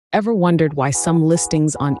Ever wondered why some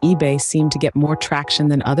listings on eBay seem to get more traction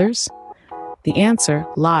than others? The answer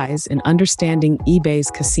lies in understanding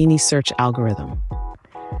eBay's Cassini search algorithm.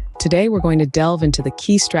 Today, we're going to delve into the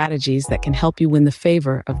key strategies that can help you win the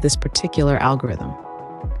favor of this particular algorithm.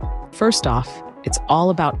 First off, it's all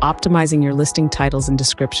about optimizing your listing titles and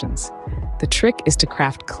descriptions. The trick is to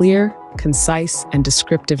craft clear, concise, and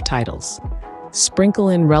descriptive titles. Sprinkle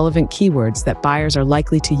in relevant keywords that buyers are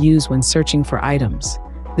likely to use when searching for items.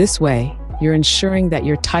 This way, you're ensuring that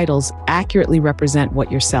your titles accurately represent what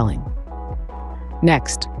you're selling.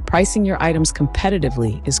 Next, pricing your items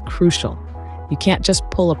competitively is crucial. You can't just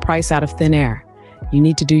pull a price out of thin air. You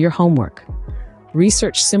need to do your homework.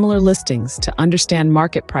 Research similar listings to understand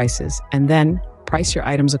market prices and then price your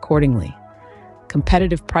items accordingly.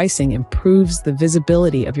 Competitive pricing improves the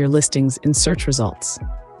visibility of your listings in search results.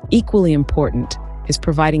 Equally important is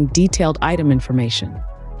providing detailed item information.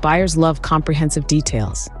 Buyers love comprehensive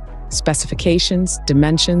details. Specifications,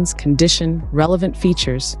 dimensions, condition, relevant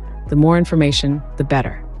features. The more information, the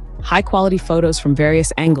better. High-quality photos from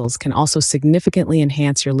various angles can also significantly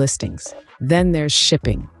enhance your listings. Then there's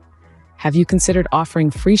shipping. Have you considered offering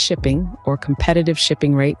free shipping or competitive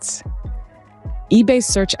shipping rates? eBay's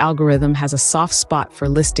search algorithm has a soft spot for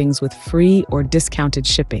listings with free or discounted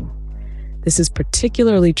shipping. This is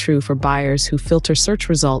particularly true for buyers who filter search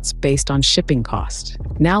results based on shipping cost.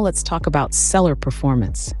 Now let's talk about seller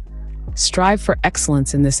performance. Strive for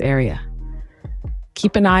excellence in this area.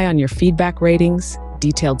 Keep an eye on your feedback ratings,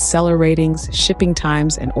 detailed seller ratings, shipping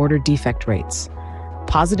times, and order defect rates.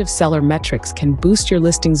 Positive seller metrics can boost your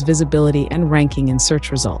listing's visibility and ranking in search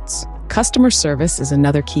results. Customer service is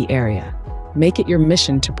another key area. Make it your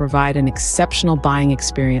mission to provide an exceptional buying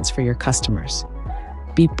experience for your customers.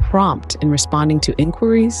 Be prompt in responding to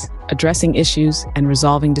inquiries, addressing issues, and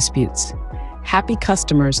resolving disputes. Happy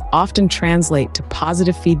customers often translate to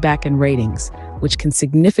positive feedback and ratings, which can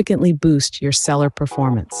significantly boost your seller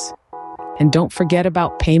performance. And don't forget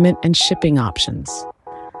about payment and shipping options.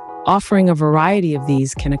 Offering a variety of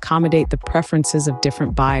these can accommodate the preferences of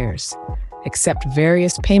different buyers. Accept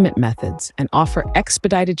various payment methods and offer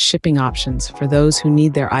expedited shipping options for those who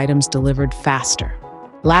need their items delivered faster.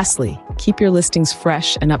 Lastly, keep your listings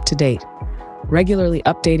fresh and up to date. Regularly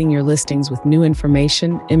updating your listings with new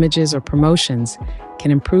information, images, or promotions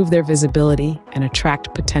can improve their visibility and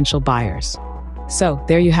attract potential buyers. So,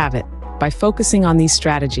 there you have it. By focusing on these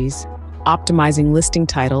strategies, optimizing listing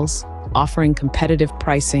titles, offering competitive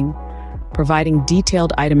pricing, providing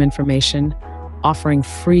detailed item information, offering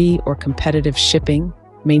free or competitive shipping,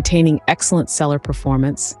 maintaining excellent seller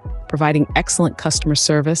performance, providing excellent customer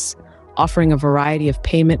service, offering a variety of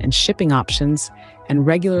payment and shipping options, and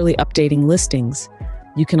regularly updating listings,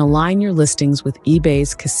 you can align your listings with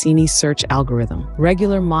eBay's Cassini search algorithm.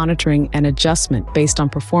 Regular monitoring and adjustment based on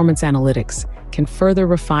performance analytics can further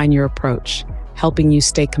refine your approach, helping you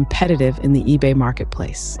stay competitive in the eBay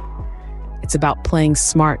marketplace. It's about playing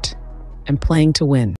smart and playing to win.